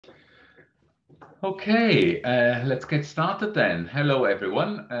Okay, let's get started then. Hello,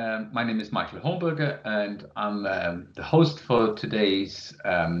 everyone. My name is Michael Homburger, and I'm the host for today's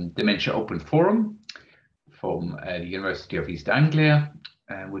Dementia Open Forum from the University of East Anglia,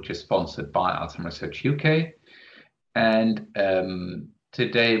 which is sponsored by Alzheimer's Research UK. And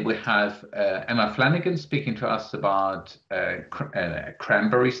today we have Emma Flanagan speaking to us about a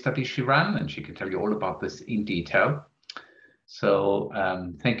cranberry study she ran, and she can tell you all about this in detail. So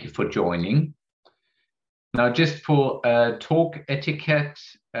thank you for joining. Now, just for talk etiquette,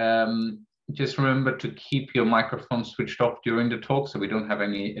 just remember to keep your microphone switched off during the talk so we don't have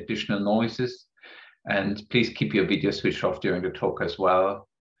any additional noises. And please keep your video switched off during the talk as well.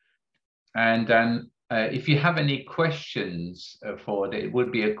 And then if you have any questions it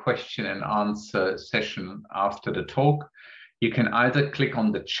would be a question and answer session after the talk. You can either click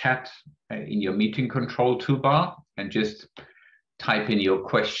on the chat in your meeting control toolbar and just type in your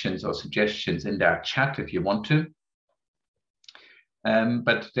questions or suggestions in that chat if you want to.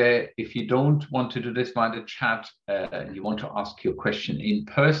 If you don't want to do this via the chat, you want to ask your question in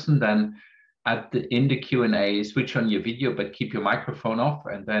person, then in the Q&A, switch on your video, but keep your microphone off,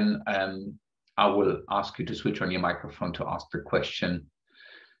 and then I will ask you to switch on your microphone to ask the question.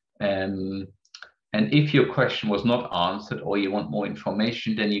 And if your question was not answered or you want more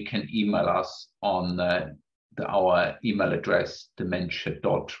information, then you can email us on our email address,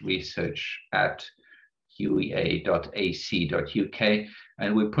 dementia.research@uea.ac.uk,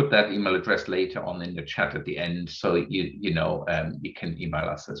 and we'll put that email address later on in the chat at the end, so you can email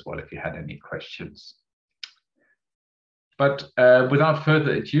us as well if you had any questions. But without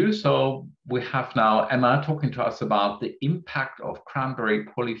further ado, so we have now Emma talking to us about the impact of cranberry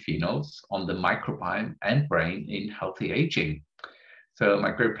polyphenols on the microbiome and brain in healthy aging. So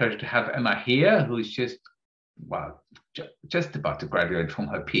my great pleasure to have Emma here, who is just about to graduate from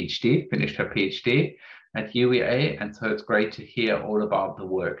her PhD, finished her PhD at UEA, and so it's great to hear all about the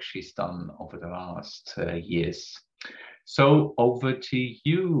work she's done over the last years. So over to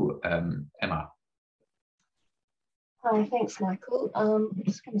you, Emma. Hi, thanks, Michael. I'm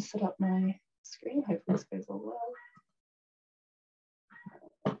just going to set up my screen. Hopefully this goes all well.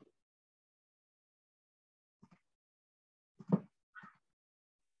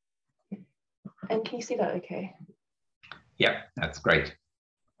 And can you see that okay? Yeah, that's great.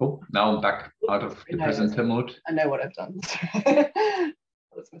 Oh, now I'm back out of the presenter mode. I know what I've done. That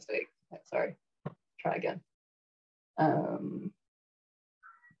was a mistake. Sorry. Try again.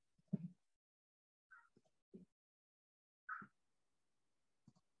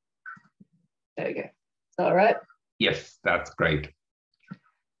 There we go. Is that all right? Yes, that's great.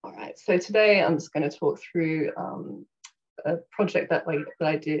 All right. So today I'm just going to talk through a project that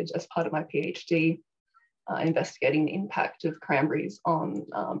I did as part of my PhD, investigating the impact of cranberries on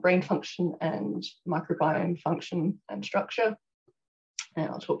brain function and microbiome function and structure. And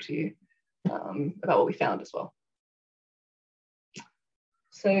I'll talk to you about what we found as well.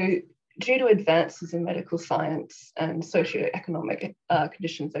 So due to advances in medical science and socioeconomic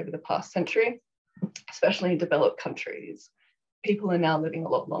conditions over the past century, especially in developed countries, people are now living a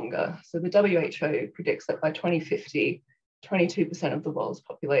lot longer. So the WHO predicts that by 2050, 22% of the world's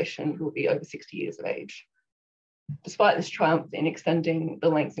population will be over 60 years of age. Despite this triumph in extending the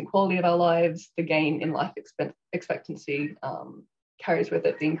length and quality of our lives, the gain in life expectancy carries with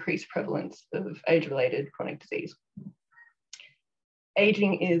it the increased prevalence of age-related chronic disease.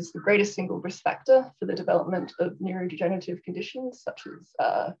 Aging is the greatest single risk factor for the development of neurodegenerative conditions such as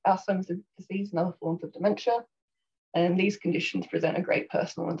Alzheimer's disease and other forms of dementia, and these conditions present a great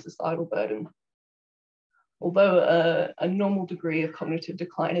personal and societal burden. Although a normal degree of cognitive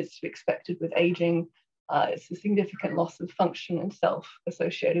decline is to be expected with aging, it's a significant loss of function and self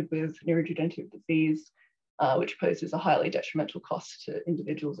associated with neurodegenerative disease, which poses a highly detrimental cost to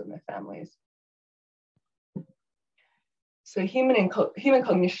individuals and their families. So human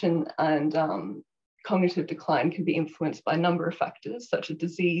cognition and cognitive decline can be influenced by a number of factors such as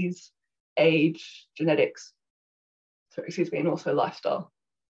disease, age, genetics, and also lifestyle.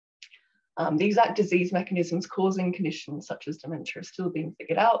 The exact disease mechanisms causing conditions such as dementia are still being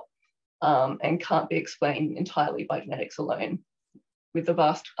figured out and can't be explained entirely by genetics alone, with the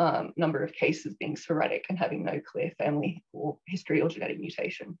vast number of cases being sporadic and having no clear family or history or genetic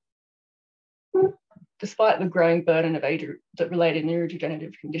mutation. Despite the growing burden of age-related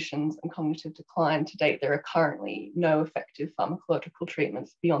neurodegenerative conditions and cognitive decline, to date, there are currently no effective pharmacological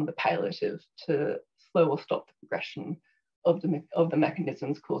treatments beyond the palliative to slow or stop the progression of the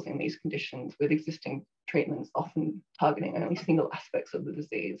mechanisms causing these conditions, with existing treatments often targeting only single aspects of the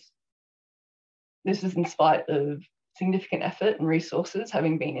disease. This is in spite of significant effort and resources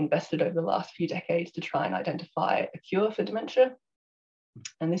having been invested over the last few decades to try and identify a cure for dementia.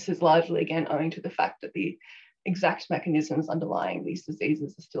 And this is largely, again, owing to the fact that the exact mechanisms underlying these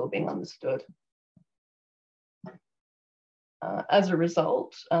diseases are still being understood. As a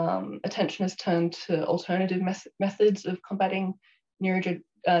result, attention has turned to alternative methods of combating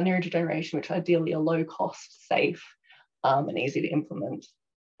neurodegeneration, which ideally are low cost, safe, and easy to implement,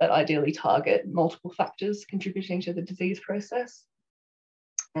 that ideally target multiple factors contributing to the disease process.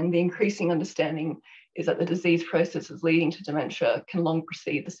 And the increasing understanding is that the disease processes leading to dementia can long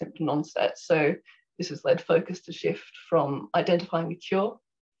precede the symptom onset. So this has led focus to shift from identifying a cure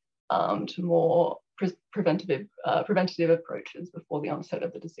to more preventative approaches before the onset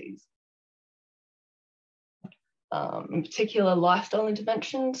of the disease. In particular, lifestyle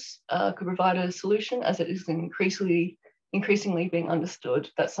interventions could provide a solution, as it is increasingly being understood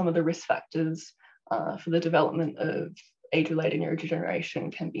that some of the risk factors for the development of age-related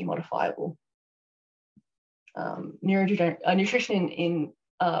neurodegeneration can be modifiable. Nutrition in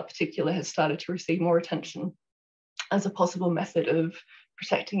particular has started to receive more attention as a possible method of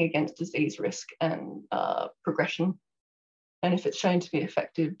protecting against disease risk and progression. And if it's shown to be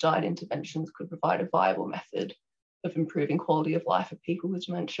effective, diet interventions could provide a viable method of improving quality of life of people with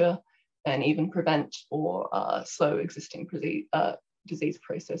dementia and even prevent or slow existing disease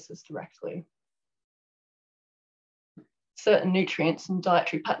processes directly. Certain nutrients and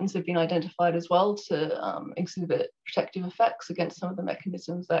dietary patterns have been identified as well to exhibit protective effects against some of the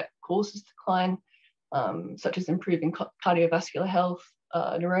mechanisms that causes decline, such as improving cardiovascular health,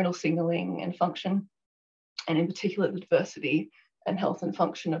 neuronal signaling and function, and in particular the diversity and health and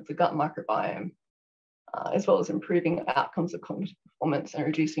function of the gut microbiome, as well as improving outcomes of cognitive performance and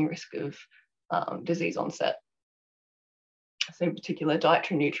reducing risk of disease onset. So in particular,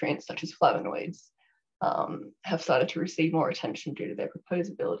 dietary nutrients such as flavonoids have started to receive more attention due to their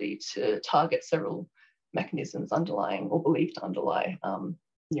proposed ability to target several mechanisms underlying or believed to underlie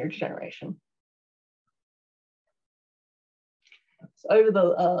neurodegeneration. So over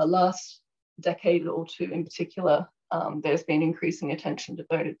the last decade or two in particular, there's been increasing attention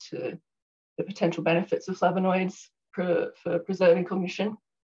devoted to the potential benefits of flavonoids for preserving cognition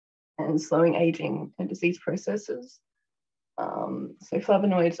and slowing aging and disease processes. So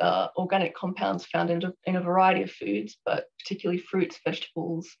flavonoids are organic compounds found in a variety of foods, but particularly fruits,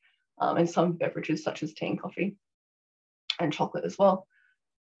 vegetables, and some beverages such as tea and coffee, and chocolate as well.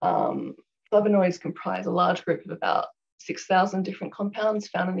 Flavonoids comprise a large group of about 6,000 different compounds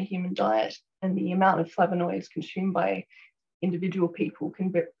found in the human diet, and the amount of flavonoids consumed by individual people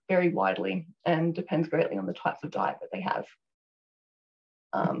can vary widely and depends greatly on the types of diet that they have.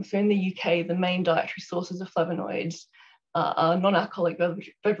 So in the UK, the main dietary sources of flavonoids are non-alcoholic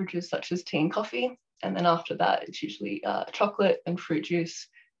beverages such as tea and coffee, and then after that it's usually chocolate and fruit juice,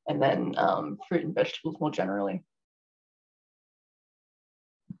 and then fruit and vegetables more generally.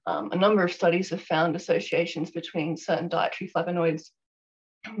 A number of studies have found associations between certain dietary flavonoids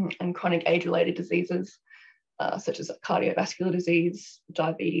and chronic age-related diseases, such as cardiovascular disease,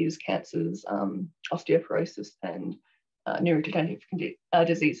 diabetes, cancers, osteoporosis, and neurodegenerative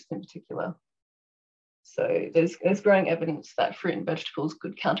diseases in particular. So there's growing evidence that fruit and vegetables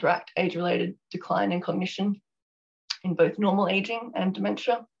could counteract age-related decline in cognition in both normal aging and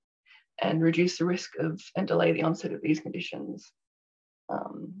dementia, and reduce the risk of and delay the onset of these conditions.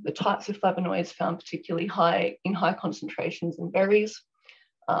 The types of flavonoids found particularly high concentrations in berries,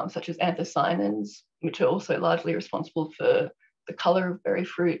 such as anthocyanins, which are also largely responsible for the colour of berry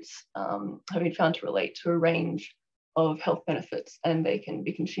fruits, have been found to relate to a range of health benefits, and they can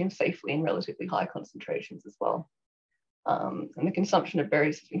be consumed safely in relatively high concentrations as well. And the consumption of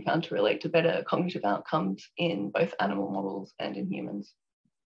berries has been found to relate to better cognitive outcomes in both animal models and in humans.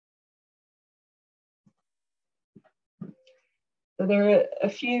 So there are a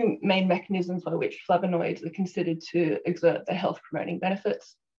few main mechanisms by which flavonoids are considered to exert their health-promoting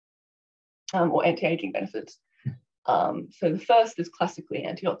benefits or anti-aging benefits. So the first is classically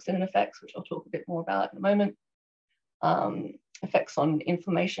antioxidant effects, which I'll talk a bit more about in a moment. Effects on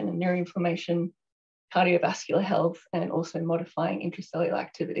inflammation and neuroinflammation, cardiovascular health, and also modifying intracellular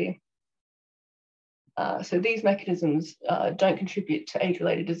activity. So these mechanisms don't contribute to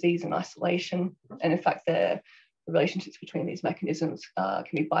age-related disease in isolation, and in fact, the relationships between these mechanisms can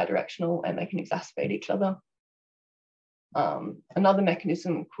be bidirectional and they can exacerbate each other. Another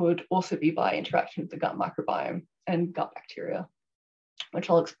mechanism could also be by interaction with the gut microbiome and gut bacteria, which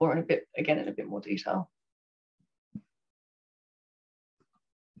I'll explore in a bit more detail.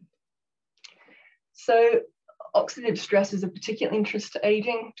 So Oxidative stress is of particular interest to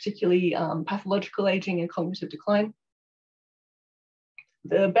aging, particularly pathological aging and cognitive decline.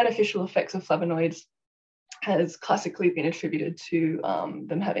 The beneficial effects of flavonoids has classically been attributed to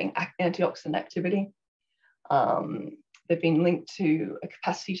them having antioxidant activity. They've been linked to a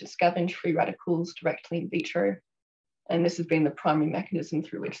capacity to scavenge free radicals directly in vitro, and this has been the primary mechanism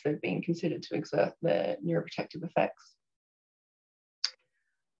through which they've been considered to exert their neuroprotective effects.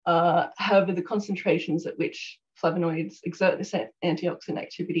 However, the concentrations at which flavonoids exert this antioxidant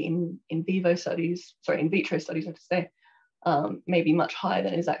activity in vitro studies, I have to say, may be much higher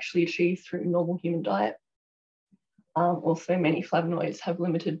than is actually achieved through normal human diet. Also, many flavonoids have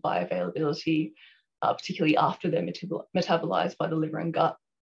limited bioavailability, particularly after they're metabolized by the liver and gut,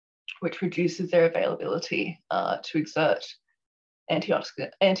 which reduces their availability to exert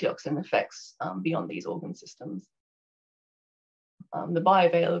antioxidant effects beyond these organ systems. The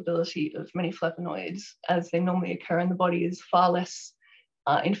bioavailability of many flavonoids, as they normally occur in the body, is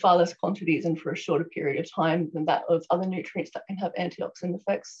in far less quantities and for a shorter period of time than that of other nutrients that can have antioxidant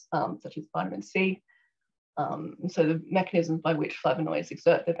effects, such as vitamin C. And so the mechanisms by which flavonoids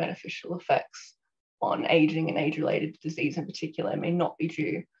exert their beneficial effects on aging and age-related disease in particular may not be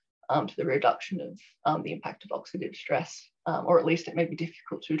due to the reduction of the impact of oxidative stress, or at least it may be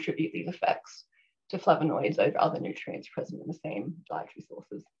difficult to attribute these effects to flavonoids over other nutrients present in the same dietary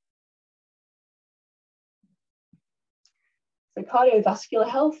sources. So cardiovascular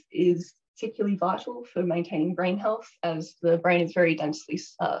health is particularly vital for maintaining brain health, as the brain is very densely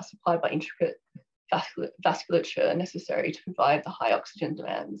supplied by intricate vasculature necessary to provide the high oxygen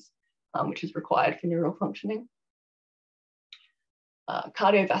demands, which is required for neural functioning.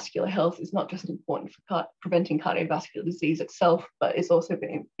 Cardiovascular health is not just important for preventing cardiovascular disease itself, but it's also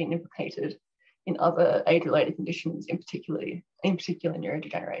been implicated in other age-related conditions, in particular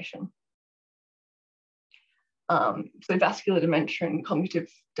neurodegeneration. So vascular dementia and cognitive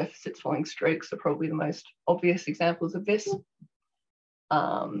deficits following strokes are probably the most obvious examples of this.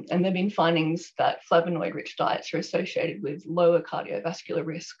 And there have been findings that flavonoid-rich diets are associated with lower cardiovascular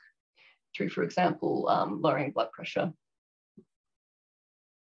risk through, for example, lowering blood pressure.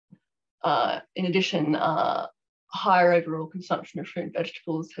 In addition, higher overall consumption of fruit and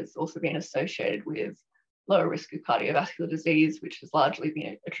vegetables has also been associated with lower risk of cardiovascular disease, which has largely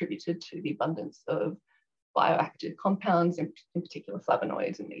been attributed to the abundance of bioactive compounds, in particular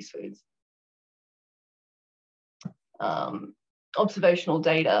flavonoids, in these foods. Observational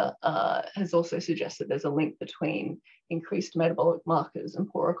data has also suggested there's a link between increased metabolic markers and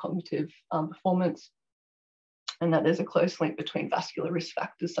poorer cognitive performance, and that there's a close link between vascular risk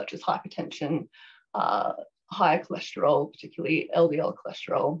factors such as hypertension, higher cholesterol, particularly LDL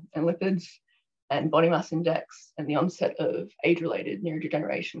cholesterol and lipids, and body mass index, and the onset of age-related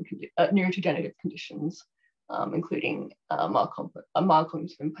neurodegenerative conditions, including mild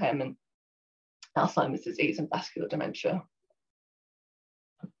cognitive impairment, Alzheimer's disease, and vascular dementia.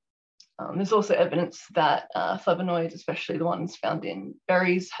 There's also evidence that flavonoids, especially the ones found in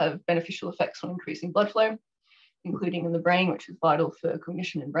berries, have beneficial effects on increasing blood flow, including in the brain, which is vital for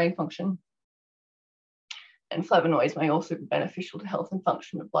cognition and brain function. And flavonoids may also be beneficial to health and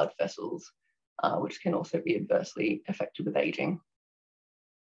function of blood vessels, which can also be adversely affected with aging.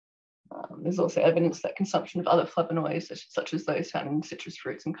 There's also evidence that consumption of other flavonoids, such as those found in citrus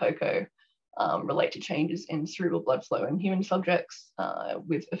fruits and cocoa, relate to changes in cerebral blood flow in human subjects,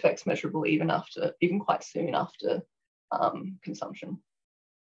 with effects measurable even quite soon after consumption.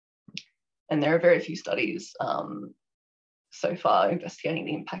 And there are very few studies so far investigating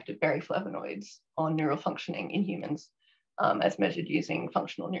the impact of berry flavonoids on neural functioning in humans, as measured using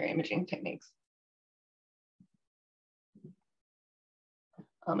functional neuroimaging techniques.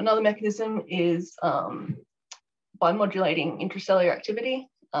 Another mechanism is by modulating intracellular activity.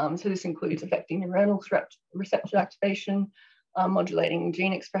 So this includes affecting neuronal receptor activation, modulating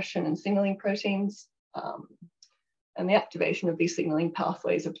gene expression and signaling proteins. And the activation of these signaling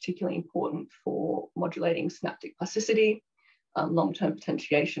pathways are particularly important for modulating synaptic plasticity, long-term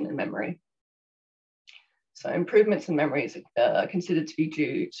potentiation, and memory. So improvements in memory are considered to be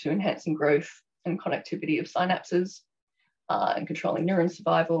due to enhancing growth and connectivity of synapses, and controlling neuron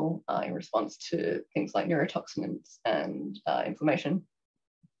survival in response to things like neurotoxins and inflammation.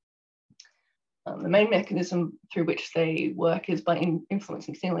 The main mechanism through which they work is by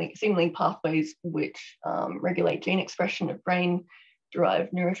influencing signaling pathways which regulate gene expression of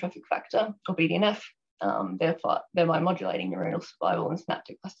brain-derived neurotrophic factor, or BDNF, thereby modulating neuronal survival and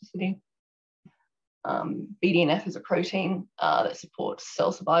synaptic plasticity. BDNF is a protein that supports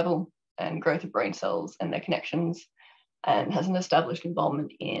cell survival and growth of brain cells and their connections, and has an established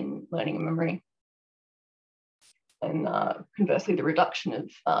involvement in learning and memory. And conversely, the reduction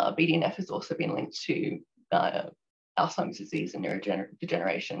of BDNF has also been linked to Alzheimer's disease and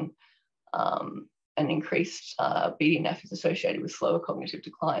neurodegeneration. And increased BDNF is associated with slower cognitive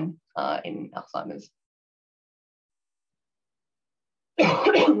decline in Alzheimer's.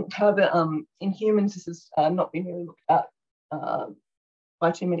 However, in humans, this has not been really looked at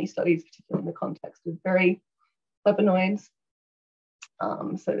by too many studies, particularly in the context of berry flavonoids.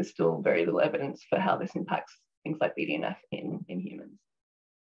 So there's still very little evidence for how this impacts things like BDNF in humans.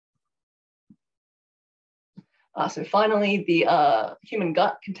 So finally, the human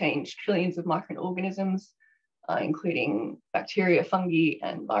gut contains trillions of microorganisms, including bacteria, fungi,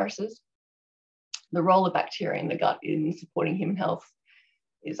 and viruses. The role of bacteria in the gut in supporting human health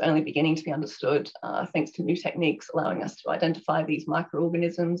is only beginning to be understood, thanks to new techniques allowing us to identify these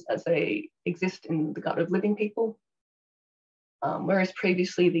microorganisms as they exist in the gut of living people. Whereas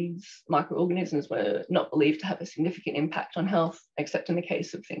previously these microorganisms were not believed to have a significant impact on health, except in the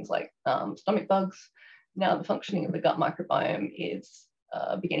case of things like stomach bugs. Now the functioning of the gut microbiome is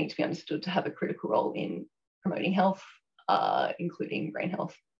beginning to be understood to have a critical role in promoting health, including brain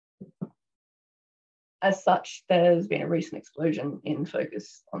health. As such, there's been a recent explosion in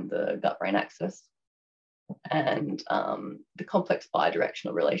focus on the gut-brain axis and the complex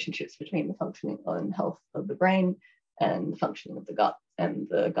bidirectional relationships between the functioning and health of the brain and the functioning of the gut and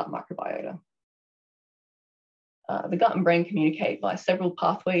the gut microbiota. The gut and brain communicate by several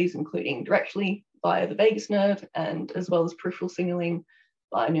pathways, including directly via the vagus nerve and as well as peripheral signaling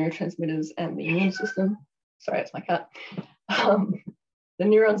by neurotransmitters and the immune system. Sorry, it's my cat. The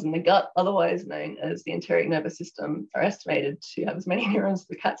neurons in the gut, otherwise known as the enteric nervous system, are estimated to have as many neurons as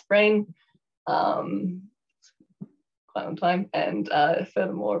the cat's brain, quite a long time, and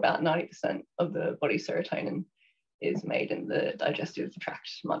furthermore, about 90% of the body's serotonin is made in the digestive tract,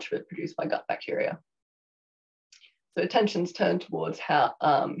 much of it produced by gut bacteria. So attention's turned towards how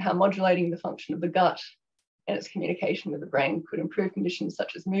modulating the function of the gut and its communication with the brain could improve conditions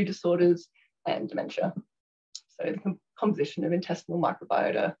such as mood disorders and dementia. So the composition of intestinal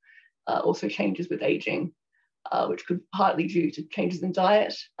microbiota also changes with aging, which could be partly due to changes in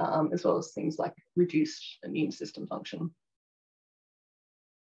diet, as well as things like reduced immune system function.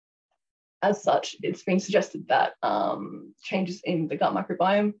 As such, it's been suggested that changes in the gut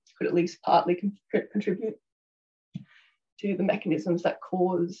microbiome could at least partly contribute to the mechanisms that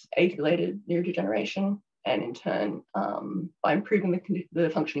cause age-related neurodegeneration, and in turn, by improving the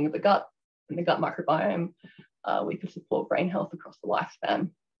functioning of the gut and the gut microbiome, we could support brain health across the lifespan.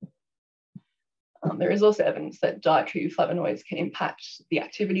 There is also evidence that dietary flavonoids can impact the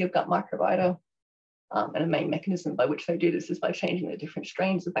activity of gut microbiota, and a main mechanism by which they do this is by changing the different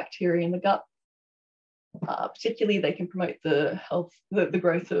strains of bacteria in the gut. Particularly, they can promote the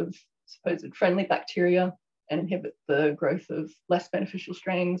growth of supposed friendly bacteria and inhibit the growth of less beneficial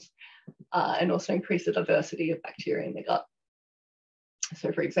strains, and also increase the diversity of bacteria in the gut.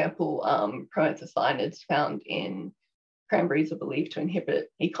 So, for example, proanthocyanins found in cranberries are believed to inhibit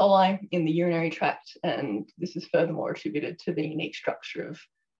E. coli in the urinary tract, and this is furthermore attributed to the unique structure of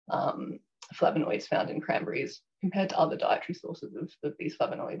flavonoids found in cranberries compared to other dietary sources of these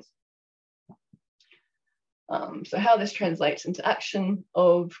flavonoids. So how this translates into action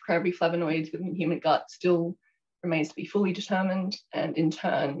of cranberry flavonoids within the human gut still remains to be fully determined, and in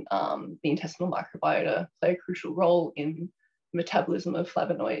turn, the intestinal microbiota play a crucial role in metabolism of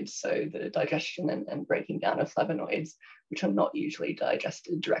flavonoids, so the digestion and breaking down of flavonoids, which are not usually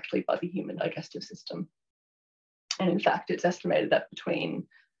digested directly by the human digestive system. And in fact, it's estimated that between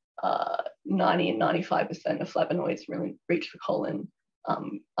 90 and 95% of flavonoids really reach the colon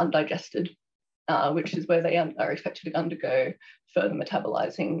undigested, which is where they are expected to undergo further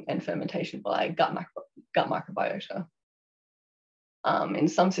metabolizing and fermentation by gut microbiota. In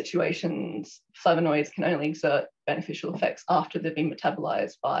some situations, flavonoids can only exert beneficial effects after they've been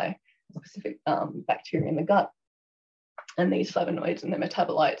metabolized by specific bacteria in the gut. And these flavonoids and their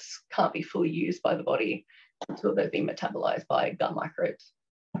metabolites can't be fully used by the body until they've been metabolized by gut microbes.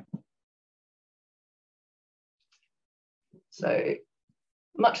 So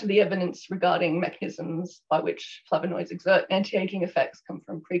much of the evidence regarding mechanisms by which flavonoids exert anti-aging effects come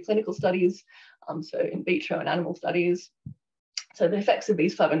from preclinical studies, so in vitro and animal studies. So the effects of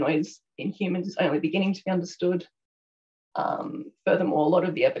these flavonoids in humans is only beginning to be understood. Furthermore, a lot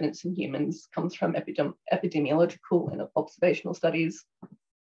of the evidence in humans comes from epidemiological and observational studies.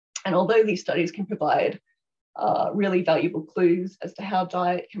 And although these studies can provide really valuable clues as to how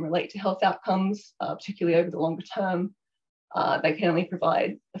diet can relate to health outcomes, particularly over the longer term, they can only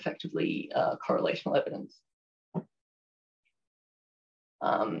provide effectively correlational evidence.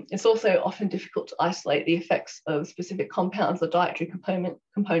 It's also often difficult to isolate the effects of specific compounds or dietary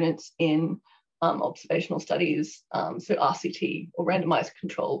components in observational studies. So RCT or randomized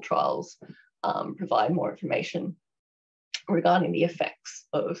controlled trials provide more information regarding the effects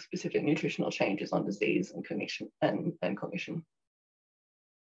of specific nutritional changes on disease and cognition.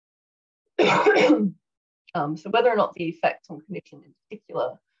 So whether or not the effects on cognition in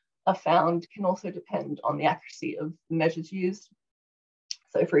particular are found can also depend on the accuracy of the measures used.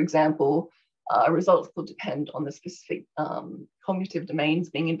 So for example, results will depend on the specific cognitive domains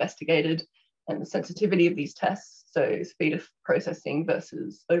being investigated and the sensitivity of these tests, so speed of processing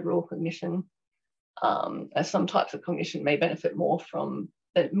versus overall cognition, as some types of cognition may benefit more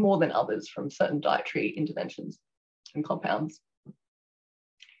than others from certain dietary interventions and compounds.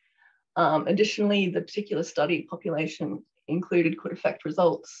 Additionally, the particular study population included could affect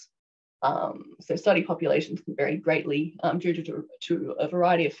results. So study populations can vary greatly due to a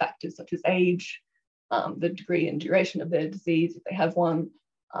variety of factors such as age, the degree and duration of their disease, if they have one,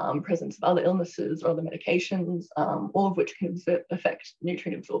 presence of other illnesses or other medications, all of which can affect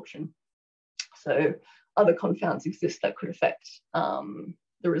nutrient absorption. So other confounds exist that could affect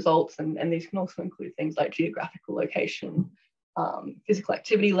the results, and these can also include things like geographical location, physical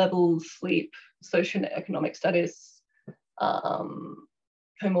activity levels, sleep, socioeconomic status,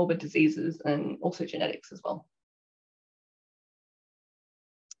 comorbid diseases, and also genetics as well.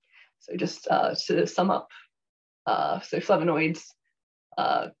 So just to sum up, so flavonoids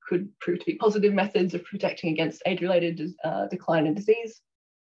could prove to be positive methods of protecting against age-related decline in disease.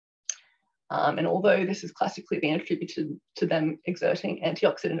 And although this has classically been attributed to them exerting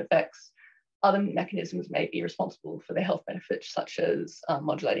antioxidant effects, other mechanisms may be responsible for their health benefits, such as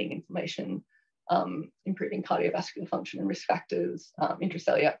modulating inflammation, improving cardiovascular function and risk factors,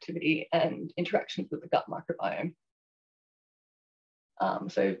 intracellular activity, and interactions with the gut microbiome.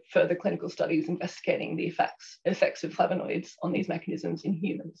 So further clinical studies investigating the effects of flavonoids on these mechanisms in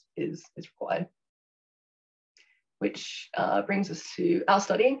humans is required. Which brings us to our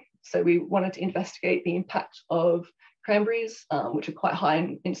study. So we wanted to investigate the impact of cranberries, which are quite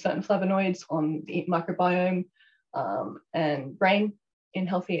high in certain flavonoids, on the microbiome and brain in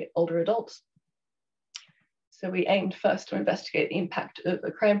healthy older adults. So we aimed first to investigate the impact of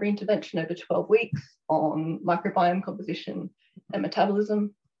a cranberry intervention over 12 weeks on microbiome composition and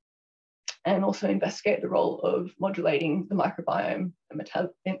metabolism, and also investigate the role of modulating the microbiome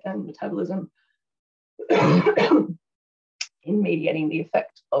and metabolism in mediating the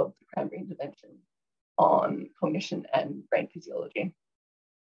effect of the cranberry intervention on cognition and brain physiology.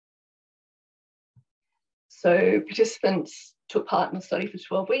 So participants took part in the study for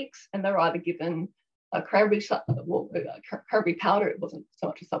 12 weeks, and they were either given a cranberry powder, it wasn't so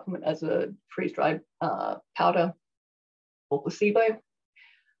much a supplement as a freeze-dried powder, or placebo.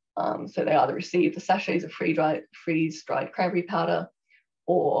 So they either received the sachets of freeze-dried cranberry powder,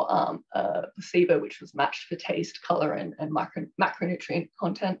 or a placebo, which was matched for taste, color, and macronutrient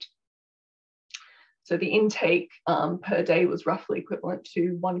content. So the intake per day was roughly equivalent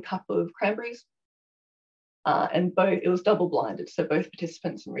to 1 cup of cranberries. And it was double blinded, so both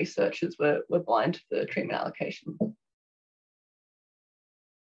participants and researchers were blind to the treatment allocation.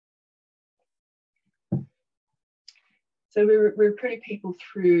 So we recruited people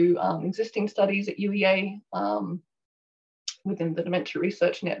through existing studies at UEA within the Dementia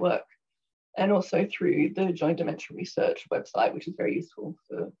Research Network, and also through the Joint Dementia Research website, which is very useful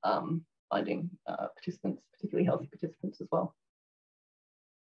for finding participants, particularly healthy participants as well.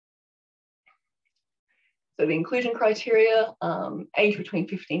 So the inclusion criteria, age between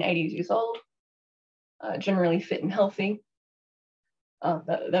 50 and 80 years old, generally fit and healthy.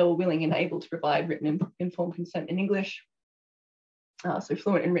 They were willing and able to provide written informed consent in English. So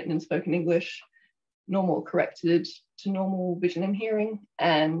fluent in written and spoken English, normal corrected to normal vision and hearing.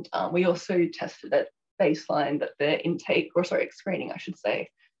 And we also tested at baseline that their intake, or sorry, screening, I should say,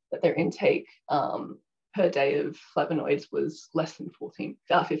 that their intake per day of flavonoids was less than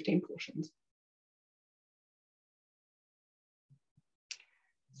 15 portions.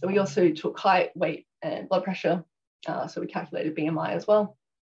 So we also took height, weight, and blood pressure. So we calculated BMI as well.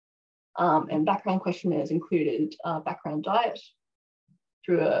 And background questionnaires included background diet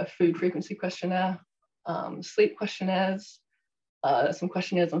through a food frequency questionnaire, sleep questionnaires, some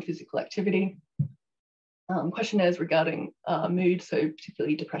questionnaires on physical activity, questionnaires regarding mood, so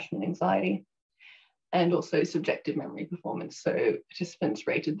particularly depression and anxiety, and also subjective memory performance. So participants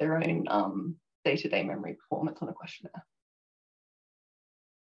rated their own day-to-day memory performance on a questionnaire.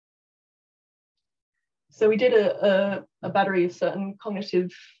 So we did a battery of certain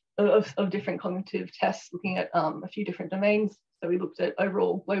different cognitive tests looking at a few different domains. So we looked at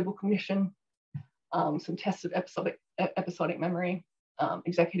overall global cognition, some tests of episodic memory,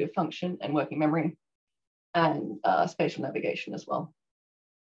 executive function and working memory, and spatial navigation as well.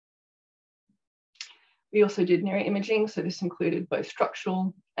 We also did neuroimaging, so this included both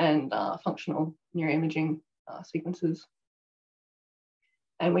structural and functional neuroimaging sequences.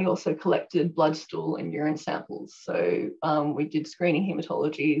 And we also collected blood, stool, and urine samples. So we did screening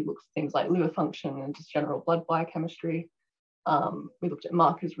hematology, looked at things like liver function and just general blood biochemistry. We looked at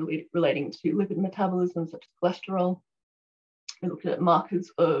markers relating to lipid metabolism, such as cholesterol. We looked at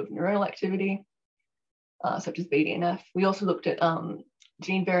markers of neuronal activity, such as BDNF. We also looked at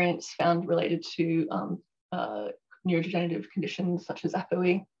gene variants found related to neurodegenerative conditions, such as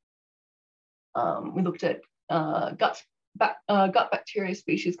ApoE. We looked at gut bacteria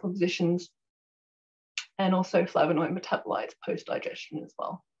species compositions, and also flavonoid metabolites post-digestion as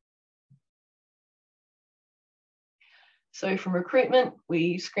well. So from recruitment,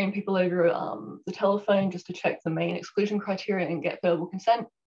 we screen people over the telephone just to check the main exclusion criteria and get verbal consent.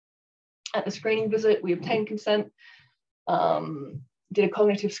 At the screening visit, we obtained consent, did a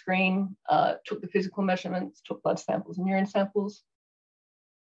cognitive screen, took the physical measurements, took blood samples and urine samples.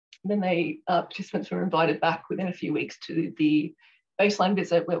 Then participants were invited back within a few weeks to the baseline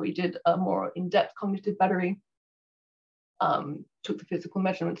visit, where we did a more in-depth cognitive battery, took the physical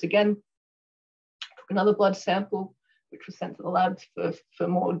measurements again, took another blood sample, which was sent to the labs for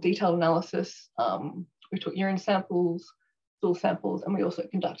more detailed analysis. We took urine samples, stool samples, and we also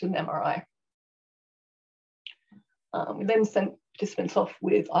conducted an MRI. We then sent participants off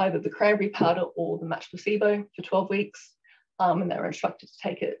with either the cranberry powder or the matched placebo for 12 weeks. And they were instructed to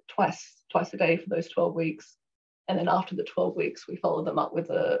take it twice a day for those 12 weeks. And then after the 12 weeks, we followed them up with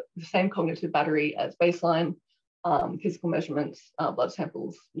the same cognitive battery as baseline, physical measurements, blood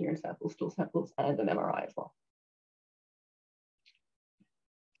samples, urine samples, stool samples, and an MRI as well.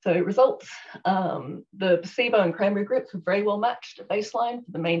 So results, the placebo and cranberry groups were very well matched at baseline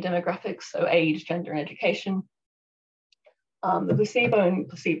for the main demographics, so age, gender, and education.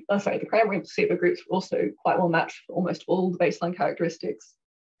 The cranberry and placebo groups were also quite well matched for almost all the baseline characteristics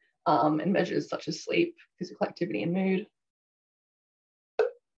and measures such as sleep, physical activity, and mood.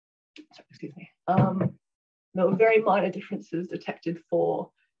 Sorry, excuse me. There were very minor differences detected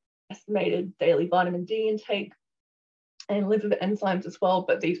for estimated daily vitamin D intake and liver enzymes as well,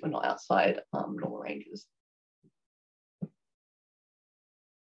 but these were not outside normal ranges.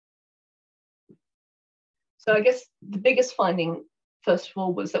 So I guess the biggest finding, first of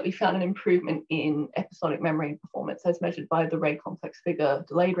all, was that we found an improvement in episodic memory performance as measured by the RAID complex figure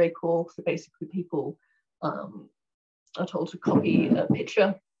delayed recall. So basically people are told to copy a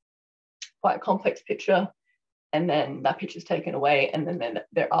picture, quite a complex picture, and then that picture is taken away, and then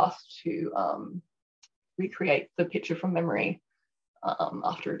they're asked to recreate the picture from memory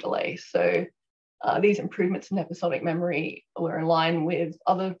after a delay. So these improvements in episodic memory were in line with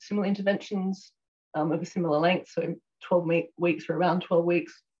other similar interventions of a similar length, so 12 weeks or around 12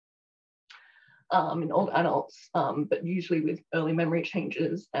 weeks in older adults, but usually with early memory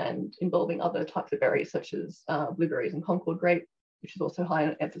changes and involving other types of berries such as blueberries and Concord grape, which is also high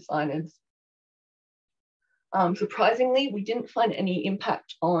in anthocyanins. Surprisingly, we didn't find any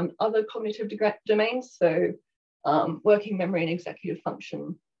impact on other cognitive domains, so working memory and executive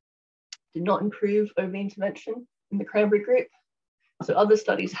function did not improve over the intervention in the cranberry group. So other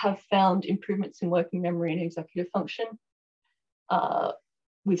studies have found improvements in working memory and executive function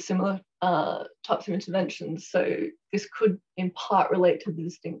with similar types of interventions. So this could in part relate to the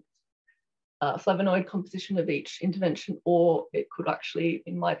distinct flavonoid composition of each intervention, or it could actually,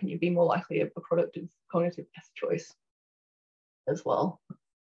 in my opinion, be more likely a product of cognitive test choice as well.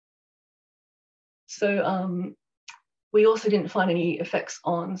 So we also didn't find any effects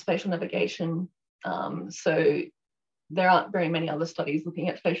on spatial navigation. So there aren't very many other studies looking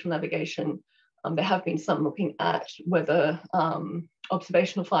at spatial navigation. There have been some looking at whether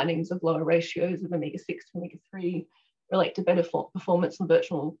observational findings of lower ratios of omega-6 to omega-3 relate to better performance in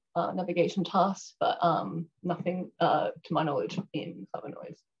virtual navigation tasks, but nothing to my knowledge in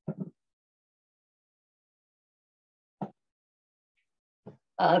flavonoids.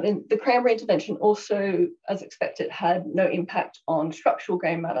 Then the cranberry intervention also, as expected, had no impact on structural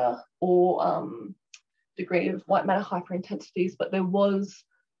grey matter or degree of white matter hyperintensities, but there was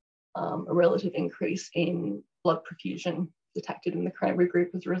a relative increase in blood perfusion detected in the cranberry group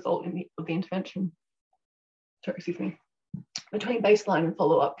as a result of the intervention. Sorry, excuse me, between baseline and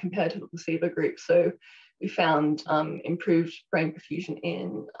follow-up compared to the placebo group. So we found improved brain perfusion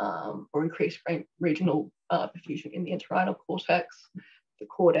in, or increased brain regional perfusion in the entorhinal cortex, the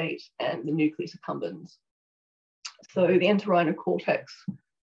caudate, and the nucleus accumbens. So the entorhinal cortex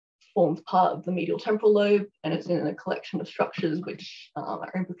forms part of the medial temporal lobe, and it's in a collection of structures which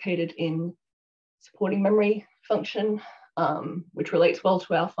are implicated in supporting memory function, which relates well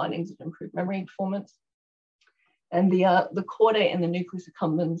to our findings of improved memory performance. And the caudate and the nucleus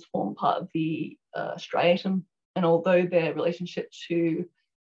accumbens form part of the striatum, and although their relationship to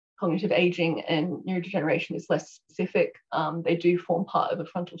cognitive aging and neurodegeneration is less specific, they do form part of a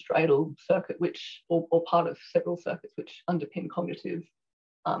frontal striatal circuit, or part of several circuits which underpin cognitive,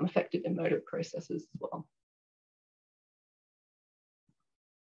 affective and motor processes as well.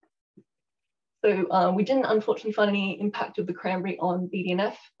 So we didn't unfortunately find any impact of the cranberry on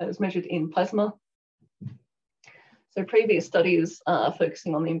BDNF as measured in plasma. So previous studies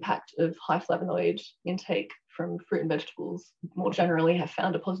focusing on the impact of high flavonoid intake from fruit and vegetables more generally have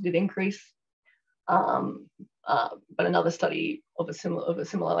found a positive increase. But another study of a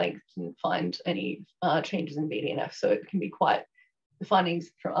similar length didn't find any changes in BDNF. So it can be quite, the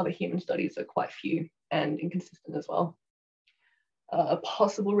findings from other human studies are quite few and inconsistent as well. A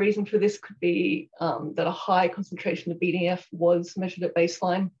possible reason for this could be that a high concentration of BDNF was measured at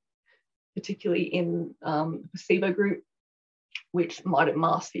baseline, particularly in the placebo group, which might have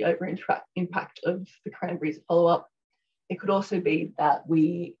masked the impact of the cranberries follow-up. It could also be that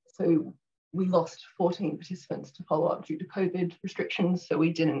we lost 14 participants to follow-up due to COVID restrictions, so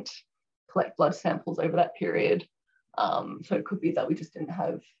we didn't collect blood samples over that period. So it could be that we just didn't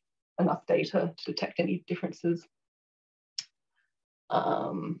have enough data to detect any differences.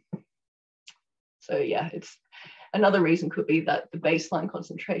 So yeah, it's another reason could be that the baseline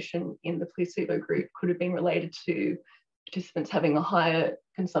concentration in the placebo group could have been related to participants having a higher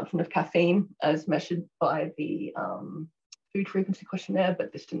consumption of caffeine as measured by the food frequency questionnaire,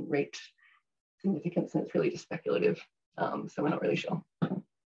 but this didn't reach significance and it's really just speculative. So we're not really sure.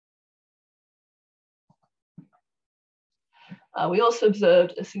 We also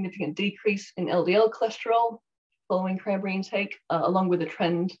observed a significant decrease in LDL cholesterol following cranberry intake, along with a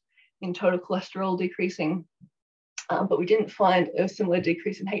trend in total cholesterol decreasing. But we didn't find a similar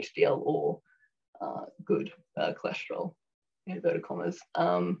decrease in HDL or good cholesterol, in inverted commas.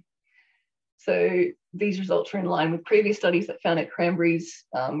 So these results are in line with previous studies that found that cranberries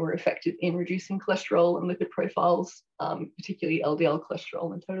were effective in reducing cholesterol and lipid profiles, particularly LDL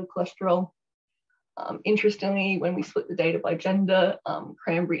cholesterol and total cholesterol. Interestingly, when we split the data by gender,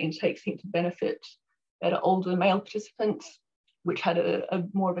 cranberry intake seemed to benefit better older male participants, which had a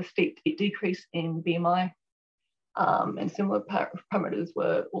more of a steep decrease in BMI. And similar parameters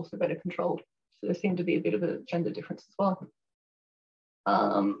were also better controlled. So there seemed to be a bit of a gender difference as well.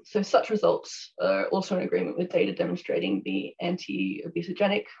 So such results are also in agreement with data demonstrating the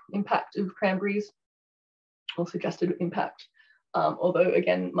anti-obesogenic impact of cranberries, or suggested impact, although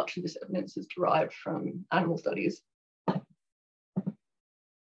again, much of this evidence is derived from animal studies.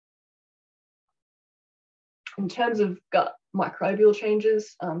 In terms of gut microbial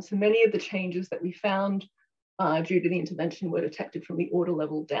changes, so many of the changes that we found due to the intervention were detected from the order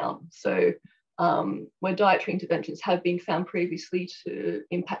level down. So where dietary interventions have been found previously to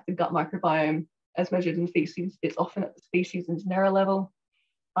impact the gut microbiome as measured in feces, it's often at the species and genera level,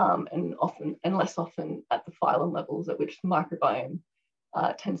 and less often at the phylum levels, at which the microbiome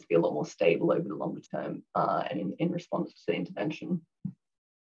tends to be a lot more stable over the longer term and in response to the intervention.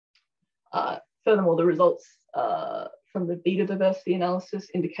 Furthermore, the results from the beta diversity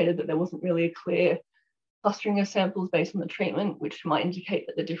analysis indicated that there wasn't really a clear clustering of samples based on the treatment, which might indicate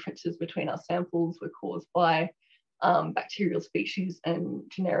that the differences between our samples were caused by bacterial species and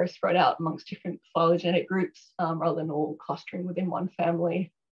genera spread out amongst different phylogenetic groups, rather than all clustering within one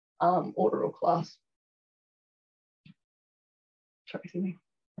family, order or class. Sorry, excuse me.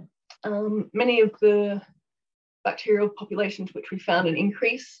 Many of the bacterial populations which we found an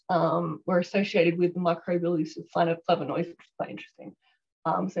increase were associated with the microbial use of flavonoids, which is quite interesting.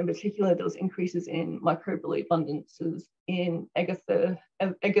 So in particular, there was increases in microbial abundances in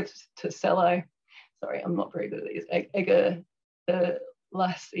Agathoceli, sorry, I'm not very good at these,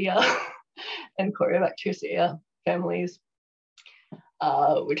 Agathoceli and Coriobaccteria families,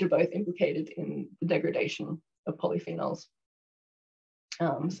 which are both implicated in the degradation of polyphenols.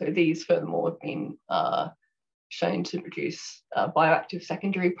 So these furthermore have been shown to produce bioactive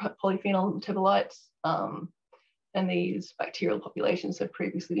secondary polyphenol metabolites. And these bacterial populations have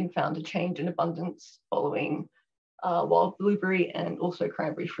previously been found to change in abundance following wild blueberry and also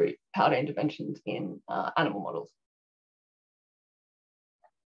cranberry fruit powder interventions in animal models.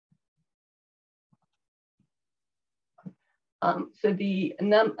 So the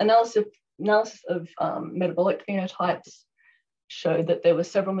analysis of metabolic phenotypes showed that there were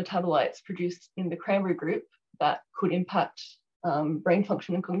several metabolites produced in the cranberry group that could impact brain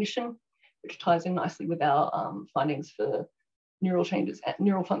function and cognition, which ties in nicely with our findings for neural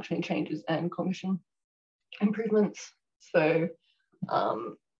functioning changes and cognition improvements. So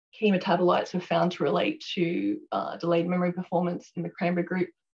key metabolites were found to relate to delayed memory performance in the Cranberry group,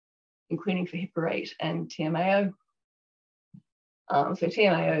 including for HIPA-8 and TMAO. So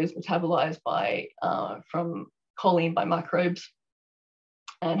TMAO is metabolized from choline by microbes,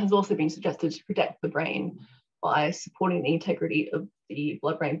 and has also been suggested to protect the brain by supporting the integrity of the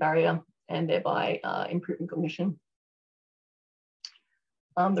blood-brain barrier and thereby improving cognition.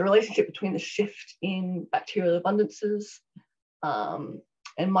 The relationship between the shift in bacterial abundances and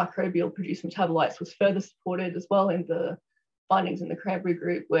microbial produced metabolites was further supported as well in the findings in the Cranberry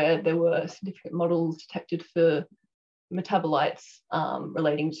group, where there were significant models detected for metabolites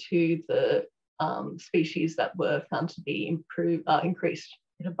relating to the species that were found to be increased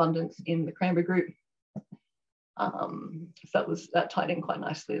in abundance in the Cranberry group. So that tied in quite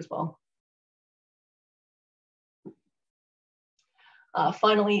nicely as well.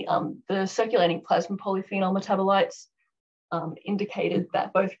 Finally, the circulating plasma polyphenol metabolites indicated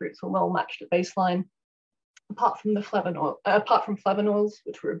that both groups were well matched at baseline, apart from flavonols,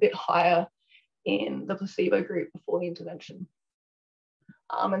 which were a bit higher in the placebo group before the intervention.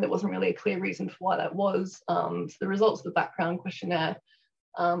 And there wasn't really a clear reason for why that was. So the results of the background questionnaire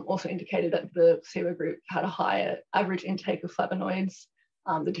also indicated that the placebo group had a higher average intake of flavonoids.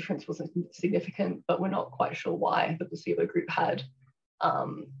 The difference wasn't significant, but we're not quite sure why the placebo group had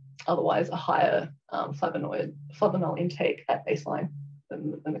otherwise a higher flavanol intake at baseline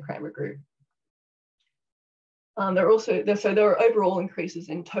than the Cranberry group. There were overall increases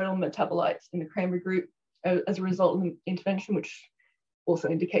in total metabolites in the Cranberry group as a result of the intervention, which also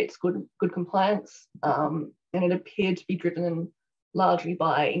indicates good compliance, and it appeared to be driven largely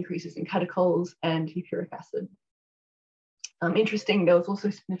by increases in catechol and hippuric acid. Interesting, there was also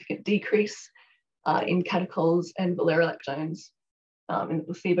a significant decrease in catechols and valeriolactones in the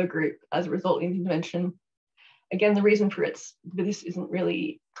placebo group as a result of the intervention. Again, the reason for this isn't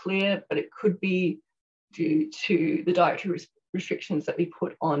really clear, but it could be due to the dietary restrictions that we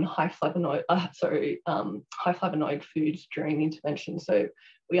put on high flavonoid foods during the intervention. So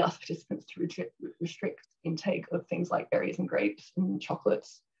we asked participants to restrict intake of things like berries and grapes and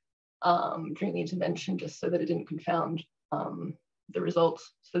chocolates during the intervention, just so that it didn't confound the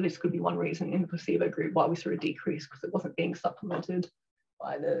results. So this could be one reason in the placebo group why we saw a decrease, because it wasn't being supplemented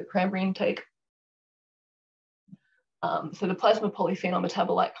by the Cranberry intake. So the plasma polyphenol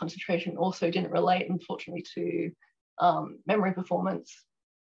metabolite concentration also didn't relate, unfortunately, to memory performance.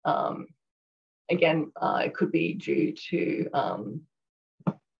 Again, it could be due to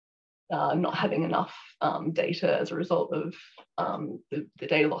not having enough data as a result of the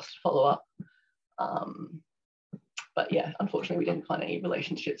data loss to follow up. But yeah, unfortunately, we didn't find any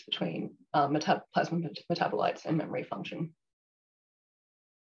relationships between plasma metabolites and memory function.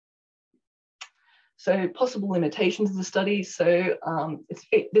 So possible limitations of the study. So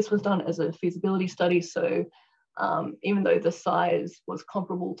this was done as a feasibility study. So even though the size was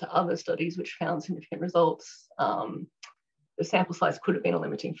comparable to other studies which found significant results, the sample size could have been a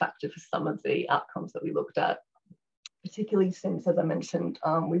limiting factor for some of the outcomes that we looked at, particularly since, as I mentioned,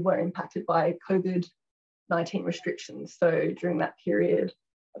 we were impacted by COVID-19 restrictions. So during that period,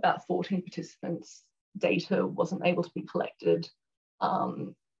 about 14 participants' data wasn't able to be collected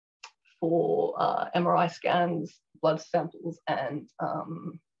for MRI scans, blood samples, and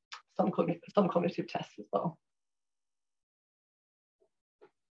some cognitive tests as well.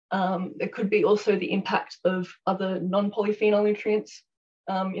 There could be also the impact of other non-polyphenol nutrients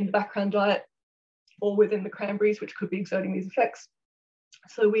in the background diet or within the cranberries, which could be exerting these effects.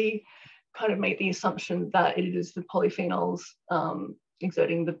 So we kind of made the assumption that it is the polyphenols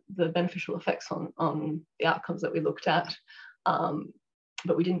exerting the beneficial effects on the outcomes that we looked at.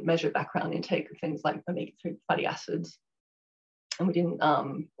 But we didn't measure background intake of things like omega-3 fatty acids. And we didn't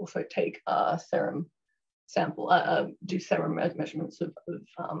also take serum sample, do serum measurements of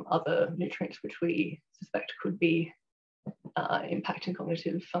other nutrients which we suspect could be impacting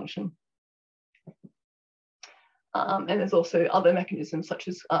cognitive function. And there's also other mechanisms such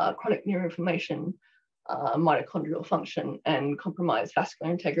as chronic neuroinflammation, mitochondrial function, and compromised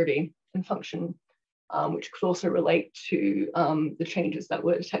vascular integrity and function, which could also relate to the changes that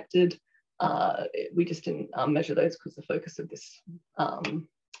were detected. We just didn't measure those because the focus of this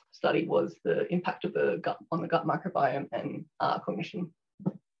study was the impact of the gut on the gut microbiome and cognition.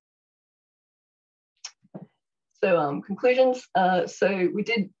 So conclusions. So we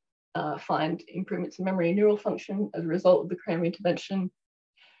did find improvements in memory and neural function as a result of the Cranberry intervention.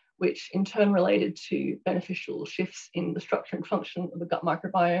 which in turn related to beneficial shifts in the structure and function of the gut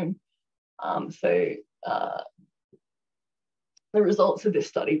microbiome. The results of this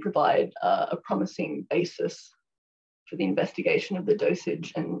study provide a promising basis for the investigation of the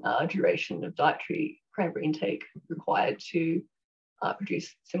dosage and duration of dietary cranberry intake required to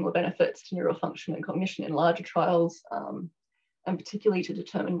produce similar benefits to neural function and cognition in larger trials, and particularly to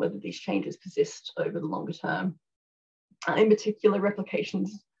determine whether these changes persist over the longer term. In particular,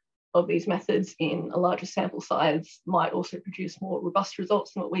 replications of these methods in a larger sample size might also produce more robust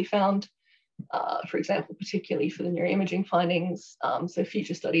results than what we found. For example, particularly for the neuroimaging findings. So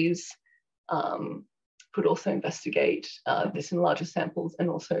future studies could also investigate this in larger samples and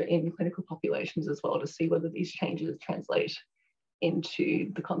also in clinical populations as well, to see whether these changes translate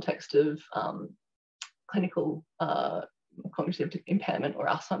into the context of clinical cognitive impairment or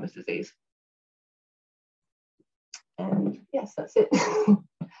Alzheimer's disease. And yes, that's it.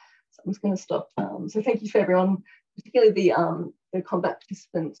 So I'm just going to stop. So thank you for everyone, particularly the combat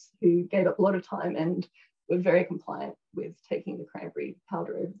participants who gave up a lot of time and were very compliant with taking the cranberry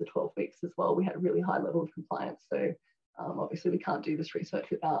powder over the 12 weeks as well. We had a really high level of compliance. So obviously we can't do this research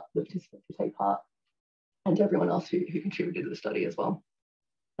without the participants who take part, and to everyone else who contributed to the study as well,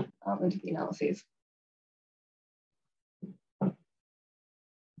 and to the analyses.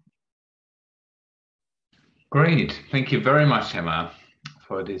 Great, thank you very much, Emma,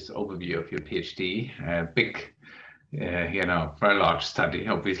 for this overview of your PhD. Big, very large study,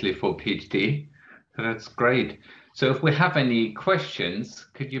 obviously, for PhD. So that's great. So if we have any questions,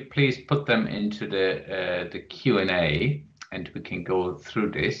 could you please put them into the Q&A, and we can go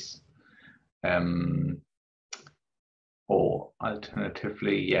through this. Or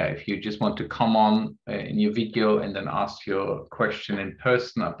alternatively, yeah, if you just want to come on in your video and then ask your question in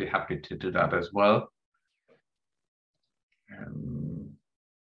person, I'd be happy to do that as well.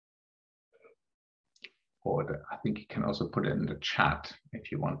 Or I think you can also put it in the chat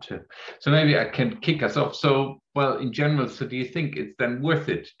if you want to. So maybe I can kick us off. So, well, in general, so do you think it's then worth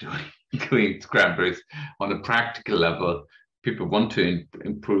it doing cranberries on a practical level? People want to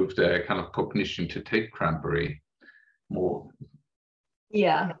improve their kind of cognition to take cranberry more.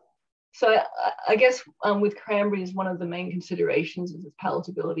 Yeah. So I guess with cranberries, one of the main considerations is its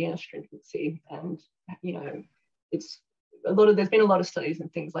palatability and astringency. And, there's been a lot of studies in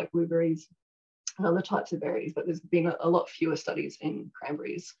things like blueberries and other types of berries, but there's been a lot fewer studies in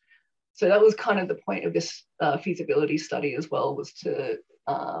cranberries. So that was kind of the point of this feasibility study as well, was to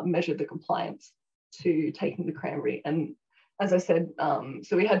measure the compliance to taking the cranberry. And as I said,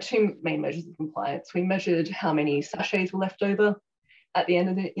 so we had two main measures of compliance. We measured how many sachets were left over at the end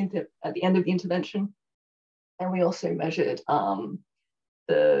of the intervention, and we also measured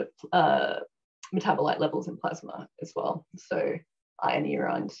the metabolite levels in plasma as well, so iron,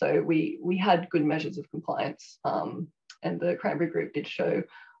 urine. So we had good measures of compliance, and the cranberry group did show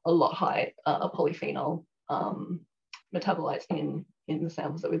a lot high polyphenol metabolites in the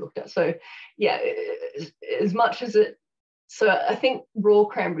samples that we looked at. So yeah, as much as it, so I think raw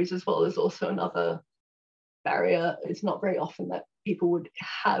cranberries as well is also another barrier. It's not very often that people would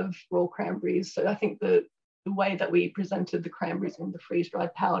have raw cranberries. So I think the way that we presented the cranberries in the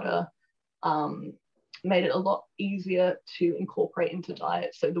freeze-dried powder made it a lot easier to incorporate into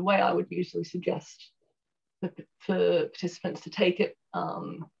diet. So the way I would usually suggest for participants to take it,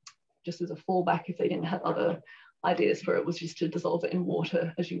 just as a fallback if they didn't have other ideas for it, was just to dissolve it in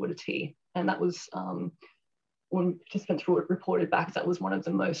water as you would a tea. And that was, when participants reported back, that was one of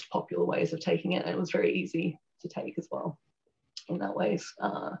the most popular ways of taking it, and it was very easy to take as well in that ways.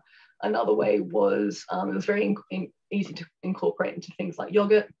 Another way was it was very easy to incorporate into things like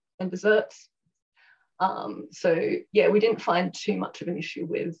yogurt and desserts. So yeah, we didn't find too much of an issue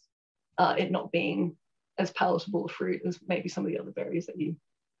with it not being as palatable a fruit as maybe some of the other berries that you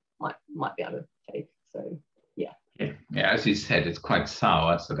might be able to take. So yeah. Yeah, as you said, it's quite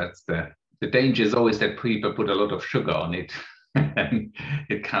sour, so that's the danger is always that people put a lot of sugar on it, and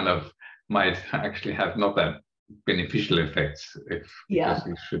it kind of might actually have not that beneficial effects, because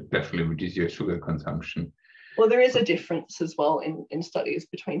you should definitely reduce your sugar consumption. Well, there is a difference as well in studies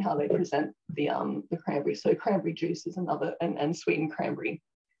between how they present the cranberry. So cranberry juice is another, and sweetened cranberry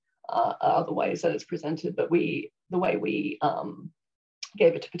are other ways that it's presented. But the way we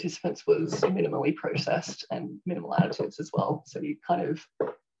gave it to participants was minimally processed and minimal additives as well. So you kind of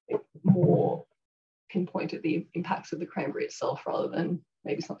more pinpoint at the impacts of the cranberry itself rather than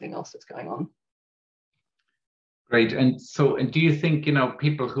maybe something else that's going on. Great. And do you think,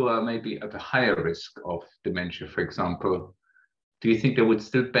 people who are maybe at a higher risk of dementia, for example, do you think they would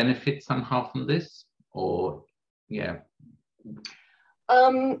still benefit somehow from this? Or, yeah.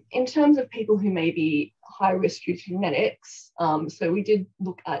 In terms of people who may be high risk due to genetics, so we did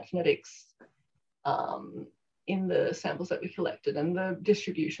look at genetics in the samples that we collected, and the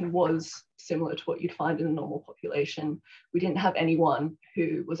distribution was similar to what you'd find in a normal population. We didn't have anyone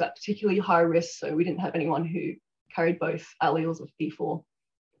who was at particularly high risk, so we didn't have anyone who carried both alleles of P4.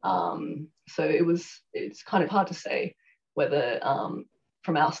 So it's kind of hard to say whether,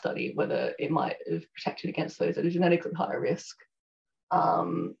 from our study, whether it might have protected against those that are genetically higher risk.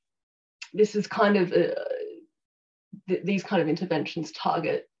 This is kind of, these kind of interventions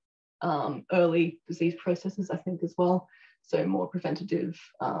target early disease processes, I think, as well. So more preventative,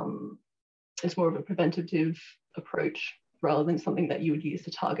 it's more of a preventative approach rather than something that you would use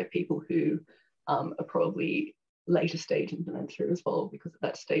to target people who are probably later stage in dementia as well, because at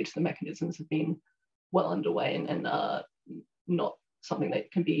that stage the mechanisms have been well underway and not something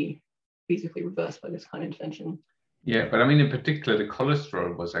that can be feasibly reversed by this kind of intervention. Yeah, but I mean, in particular, the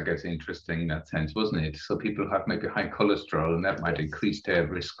cholesterol was, I guess, interesting in that sense, wasn't it? So people who have maybe high cholesterol, and that might increase their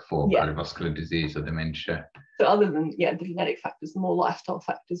risk for cardiovascular disease or dementia. So other than, the genetic factors, the more lifestyle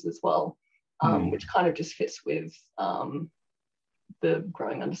factors as well, which kind of just fits with the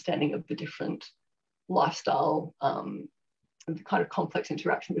growing understanding of the different lifestyle, the kind of complex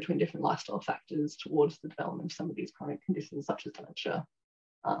interaction between different lifestyle factors towards the development of some of these chronic conditions such as dementia,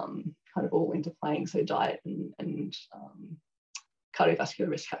 kind of all interplaying. So diet and cardiovascular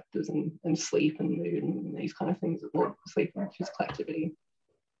risk factors and sleep and mood and these kind of things, or sleep and physical activity,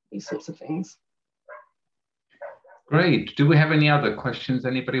 these sorts of things. Great. Do we have any other questions?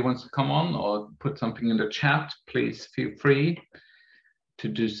 Anybody wants to come on or put something in the chat? Please feel free to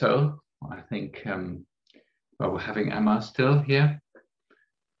do so. I think well, we're having Emma still here.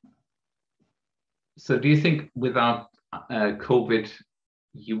 So do you think without COVID,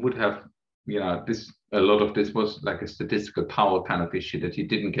 you would have, a lot of this was like a statistical power kind of issue, that you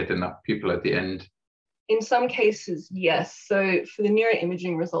didn't get enough people at the end? In some cases, yes. So for the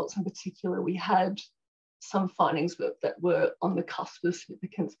neuroimaging results in particular, we had some findings that were on the cusp of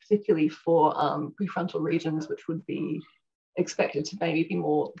significance, particularly for prefrontal regions, which would be expected to maybe be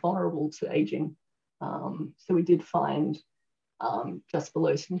more vulnerable to aging. So we did find just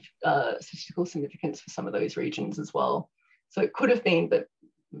below statistical significance for some of those regions as well. So it could have been, but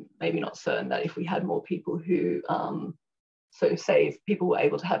maybe not certain, that if we had more people who, so say if people were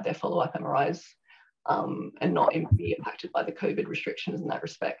able to have their follow-up MRIs and not be impacted by the COVID restrictions in that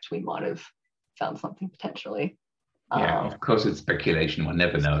respect, we might have found something potentially. Yeah, of course, it's speculation. One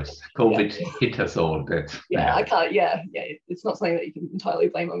never knows. COVID hit us all. I can't. It's not something that you can entirely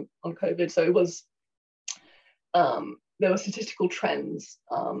blame on COVID. So it was. There were statistical trends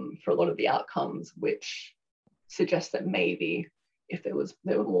for a lot of the outcomes, which suggest that maybe if there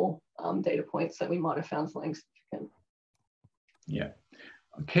were more data points, that we might have found something significant. Yeah.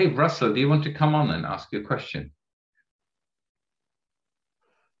 Okay, Russell, do you want to come on and ask your question?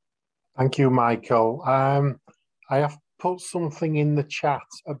 Thank you, Michael. I have put something in the chat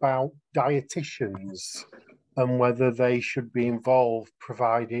about dietitians and whether they should be involved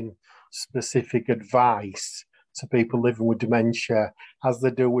providing specific advice to people living with dementia as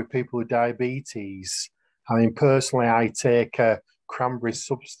they do with people with diabetes. I mean, personally, I take a cranberry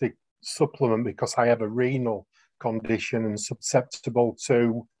supplement because I have a renal condition and susceptible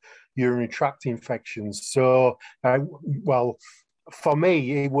to urinary tract infections. So, well, for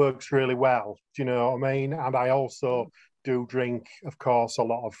me, it works really well. Do you know what I mean? And I also do drink, of course, a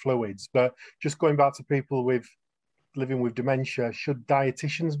lot of fluids. But just going back to people living with dementia, should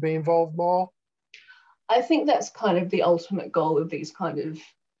dietitians be involved more? I think that's kind of the ultimate goal of these kind of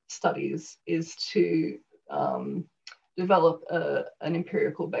studies, is to develop an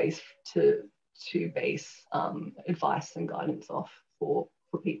empirical base to base advice and guidance off for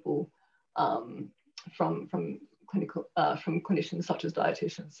people from clinical from clinicians such as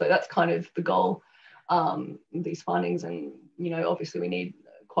dietitians. So that's kind of the goal. These findings, and obviously we need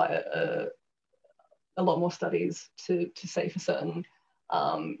quite a lot more studies to say for certain,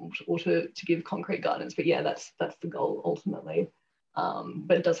 or to give concrete guidance. But yeah, that's the goal ultimately.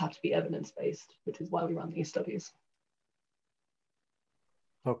 But it does have to be evidence-based, which is why we run these studies.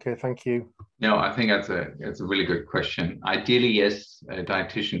 Okay, thank you. No, I think that's a really good question. Ideally, yes,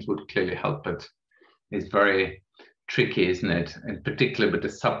 dietitians would clearly help, but it's very tricky, isn't it? In particular with the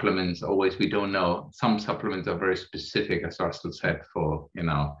supplements, always we don't know. Some supplements are very specific, as Russell said, for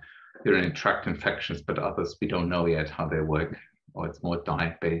urinary tract infections, but others we don't know yet how they work, or it's more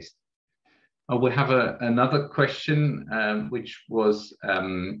diet-based. We have another question, which was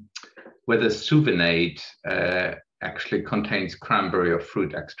whether Suvinate actually contains cranberry or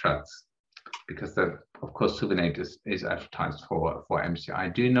fruit extracts, because that of course, Suvinate is advertised for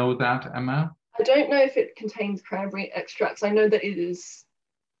MCI. Do you know that, Emma? I don't know if it contains cranberry extracts. I know that it is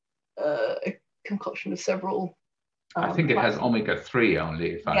a concoction of several. I think it has omega-3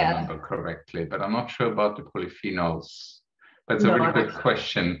 only, if I remember correctly, but I'm not sure about the polyphenols. But it's a really good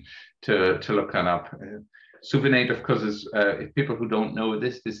question to look that up. Suvinate, of course, is, if people who don't know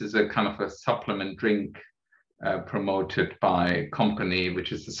this is a kind of a supplement drink promoted by a company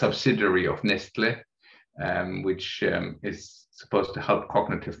which is a subsidiary of Nestle, which is supposed to help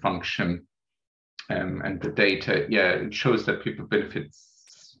cognitive function. And the data, it shows that people benefit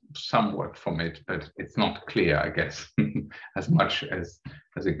somewhat from it, but it's not clear, I guess, as much as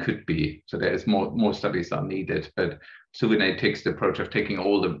it could be. So there's more studies are needed, but Suvinate takes the approach of taking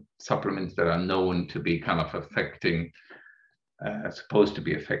all the supplements that are known to be kind of affecting, supposed to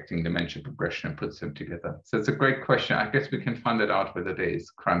be affecting dementia progression, and puts them together. So it's a great question. I guess we can find it out whether there is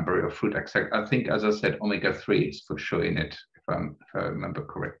cranberry or fruit extract. I think, as I said, omega-3 is for sure in it, if I remember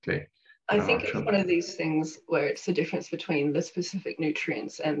correctly. I think it's one of these things where it's the difference between the specific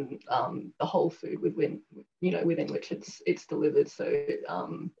nutrients and the whole food within which it's delivered. So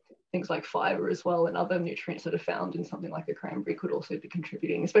things like fiber as well, and other nutrients that are found in something like a cranberry could also be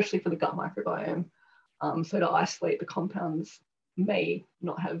contributing, especially for the gut microbiome. So to isolate the compounds may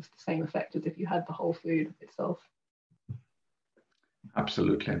not have the same effect as if you had the whole food itself.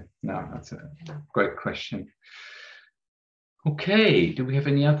 Absolutely. No, that's a great question. Okay, do we have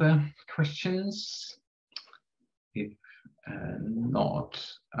any other questions? If not,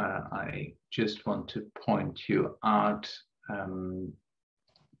 I just want to point you out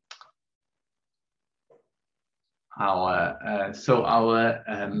our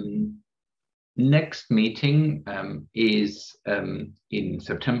next meeting is in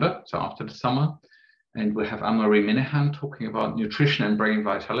September, so after the summer, and we have Anne-Marie Minahan talking about nutrition and brain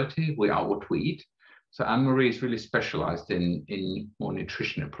vitality. We are what we eat. So Anne-Marie is really specialized in more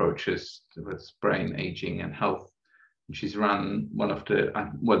nutrition approaches with brain aging and health. And she's run one of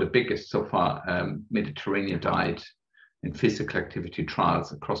the biggest so far Mediterranean diet and physical activity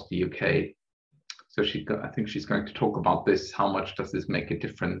trials across the UK. So I think she's going to talk about this. How much does this make a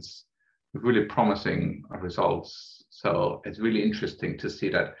difference? With really promising results. So it's really interesting to see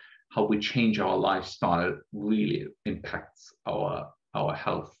that how we change our lifestyle really impacts our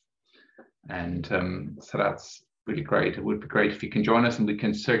health. And so that's really great. It would be great if you can join us, and we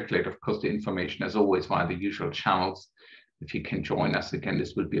can circulate, of course, the information as always via the usual channels. If you can join us again,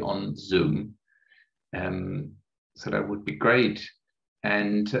 this will be on Zoom. So that would be great.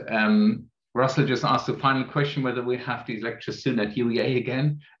 And Russell just asked the final question, whether we have these lectures soon at UEA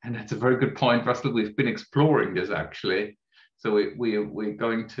again. And that's a very good point, Russell. We've been exploring this actually. So we're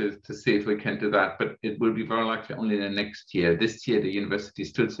going to see if we can do that, but it will be very likely only in the next year. This year, the university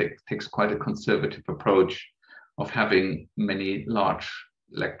still takes quite a conservative approach of having many large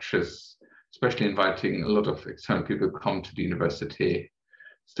lectures, especially inviting a lot of external people who come to the university.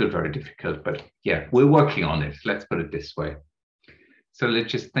 Still very difficult, but yeah, we're working on it. Let's put it this way. So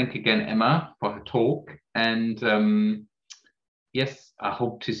let's just thank again Emma for her talk. And yes, I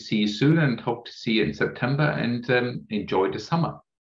hope to see you soon and hope to see you in September, and enjoy the summer.